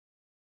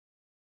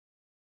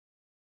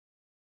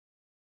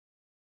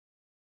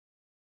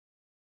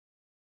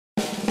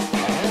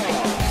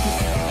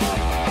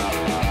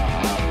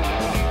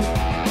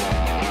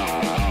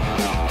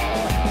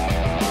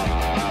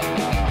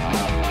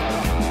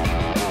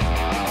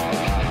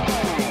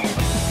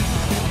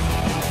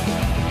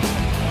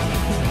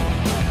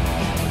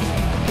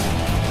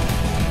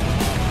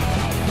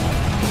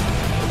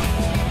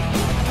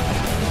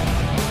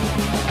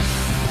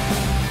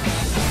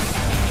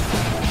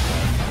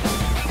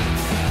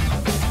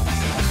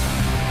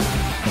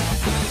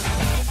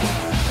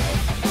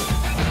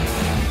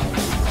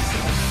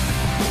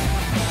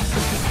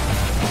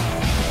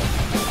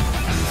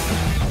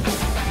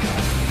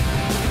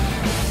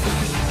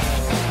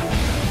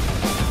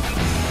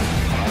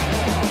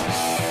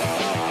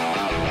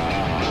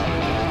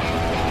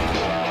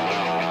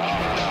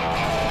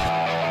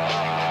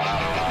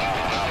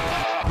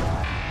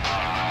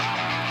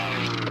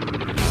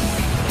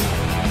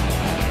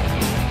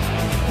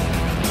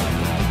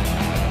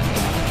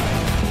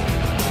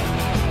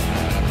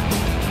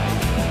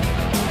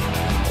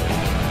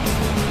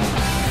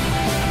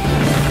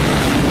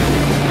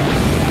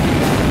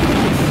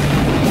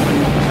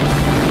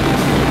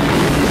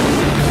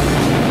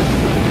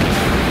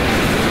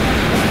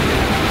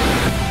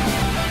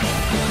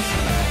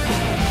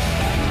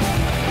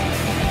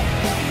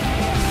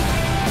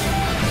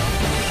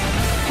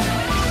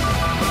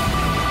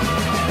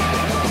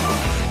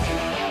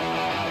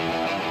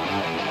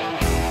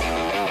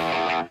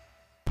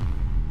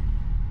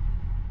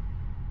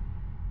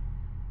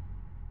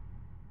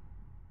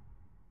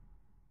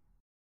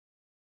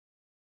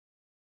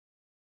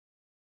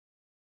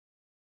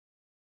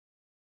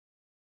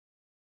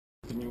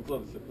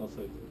выкладывать их на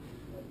сайт.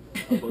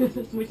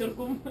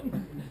 Матерком.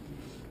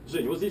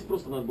 Жень, вот здесь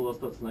просто надо было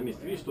остаться на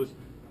месте. Видишь, то есть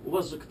у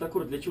вас же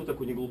катакор для чего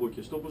такой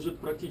неглубокий? Чтобы уже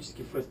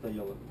практически Ф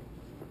стояло.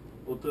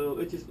 Вот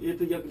это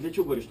я для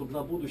чего говорю? Чтобы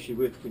на будущее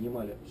вы это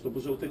понимали. Чтобы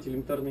уже вот эти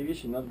элементарные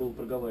вещи не надо было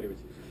проговаривать.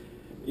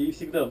 И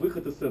всегда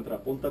выход из центра,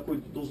 он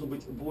такой должен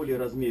быть более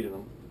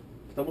размеренным.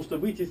 Потому что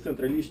выйти из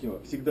центра лишнего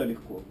всегда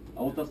легко.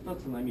 А вот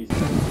остаться на месте.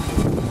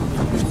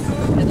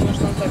 Я думаю,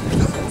 что он так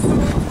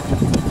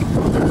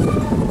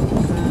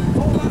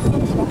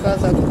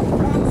показал.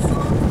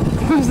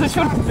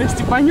 Зачеркнутый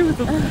Степаню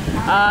тут.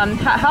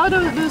 How do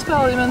you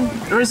spell even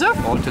reserve?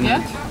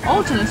 Alternate. Yeah?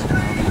 Alternate.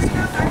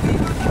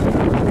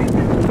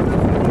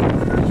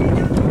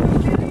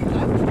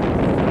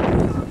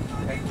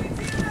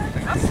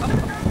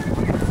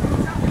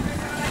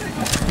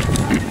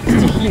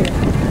 Стихийно.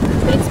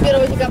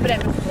 31 декабря.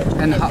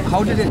 And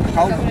how did it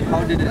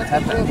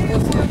happen?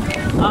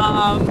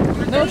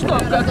 Ну что,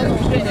 как это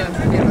Женя?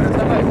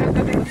 Давай,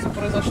 как это все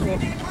произошло?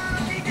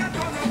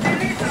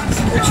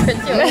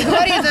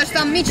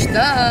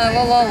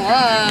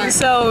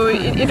 So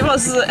it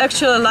was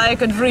actually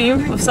like a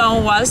dream of some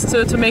of us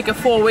to make a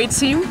four-way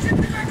team,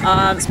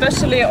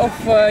 especially of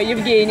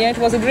Evgenia. It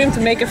was a dream to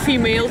make a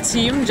female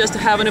team, just to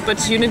have an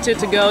opportunity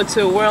to go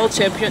to world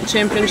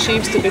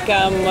championships, to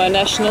become a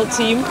national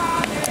team.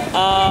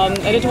 And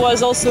it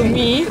was also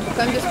me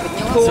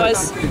who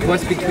was... It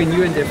was between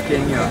you and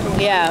Evgenia.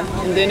 Yeah,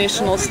 in the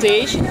initial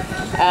stage.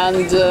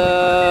 And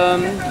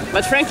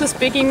but frankly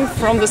speaking,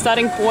 from the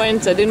starting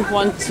point, I didn't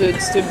want to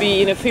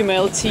be in a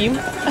female team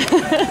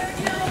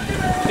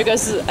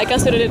because I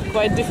considered it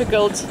quite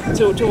difficult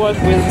to work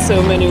with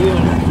so many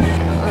women.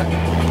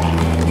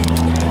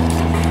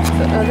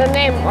 The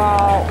name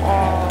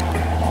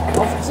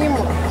of team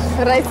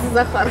Райс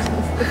Захар.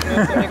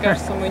 Мне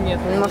кажется, мы нет.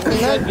 Может,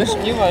 не надо?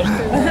 Не важно.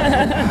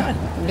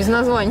 Без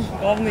названий.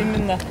 Главное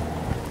имена.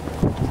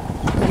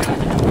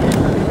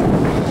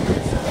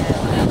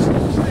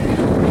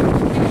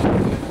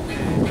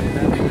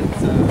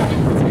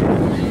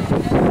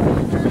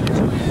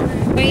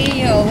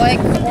 We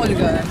like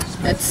Olga.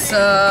 It's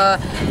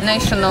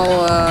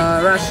national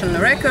Russian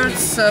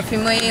records,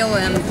 female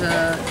and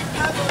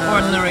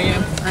Ordinary.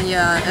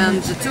 yeah,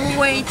 and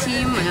two-way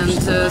team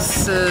and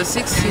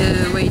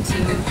six-way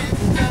team.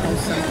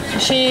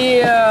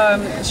 She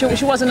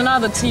was in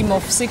another team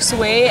of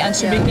six-way and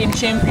she became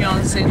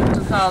champions in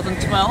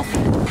 2012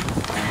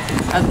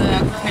 at the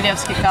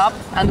Khmelevsky Cup,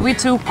 and we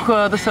took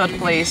the third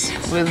place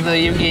with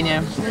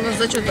Evgenia. У нас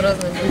зачет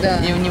разный. Да.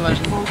 Не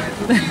важно.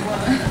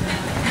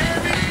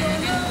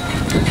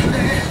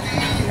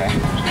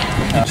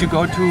 Did you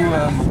go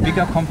to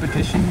bigger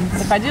competitions?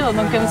 Заходила,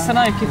 но в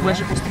каких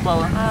больше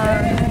поступала?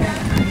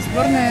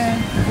 Сборная,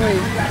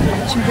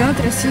 чемпионат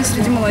России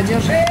среди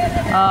молодежи.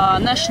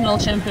 National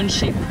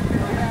championship.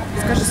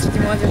 Скажи, среди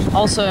молодежи.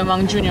 Also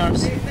among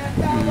juniors.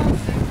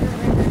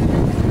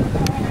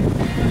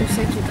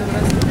 Всякие там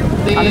разные.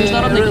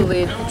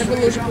 Really. Это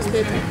было уже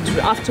после этого.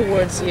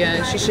 Afterwards,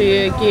 yeah,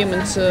 she came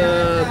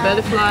into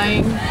belly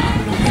flying.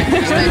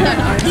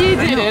 He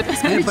did it.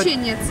 But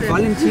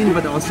Valentin,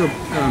 but also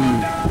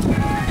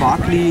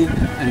Barkley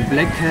and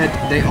Black Cat,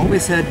 they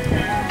always had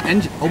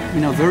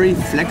very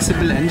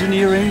flexible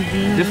engineering,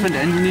 different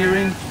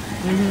engineering.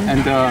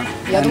 And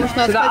Я думаю, что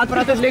надо сказать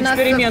про то, что нас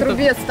в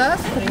трубе Стас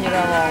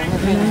тренировал.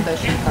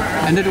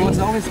 and it was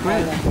always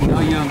great.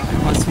 You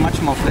was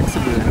much more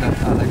flexible in that.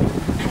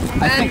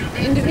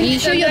 И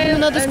еще, я думаю,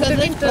 надо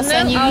сказать про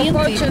Саню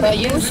Винт и про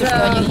Юсю,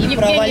 что они не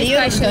про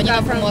Валеру, что они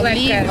нам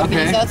помогли в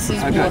организации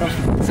сборов.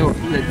 So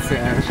let's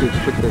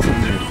put this on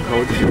the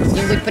coach.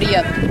 Им будет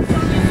приятно.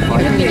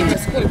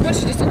 Сколько?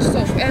 Больше 10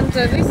 часов. And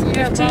this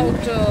year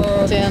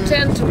about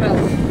 10-12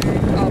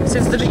 hours.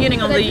 Since the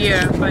beginning of the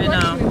year by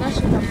now.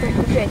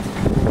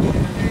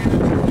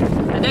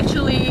 And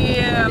actually,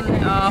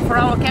 for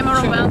our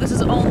cameraman, this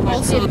is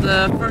also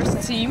the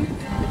first team.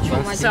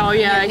 So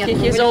yeah,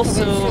 he's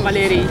also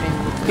Valery.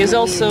 He's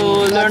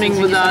also learning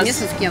with us. Не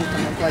с кем-то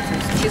мы платим,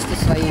 чисто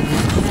своими.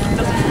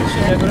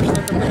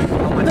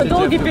 Это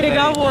долгие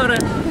переговоры.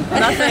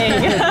 Nothing.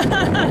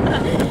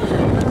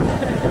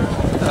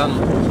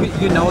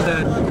 You know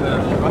that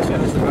Russia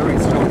has a very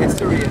strong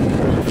history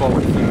in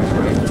forward teams,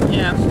 right?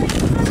 Yeah.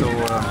 So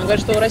Он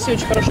говорит, что у России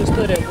очень хорошая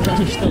история.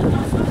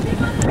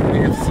 we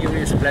have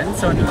serious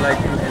plans on like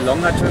a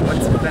longer term.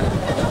 What's the plan?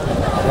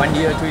 1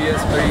 year, 2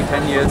 years, 3,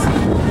 10 years?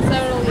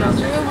 Several years.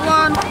 We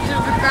want to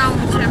become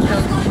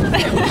champions.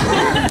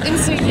 In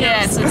 3 years.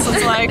 Yes,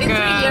 it's like In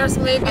 3 years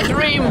maybe. a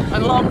dream, a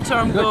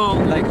long-term goal.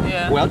 Like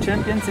Yeah. world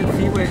champions in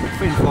Female.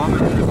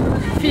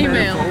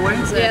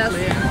 forwards?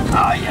 Exactly.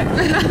 Ah, yeah.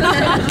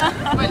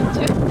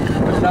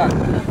 Good luck.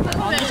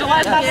 Он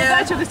желает нам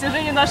удачи в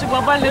достижении нашей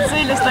глобальной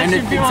цели стать And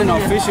it's an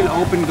чемпионами. official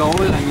open goal.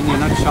 I mean, you're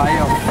not shy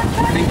of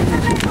thinking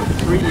it for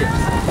 3 years.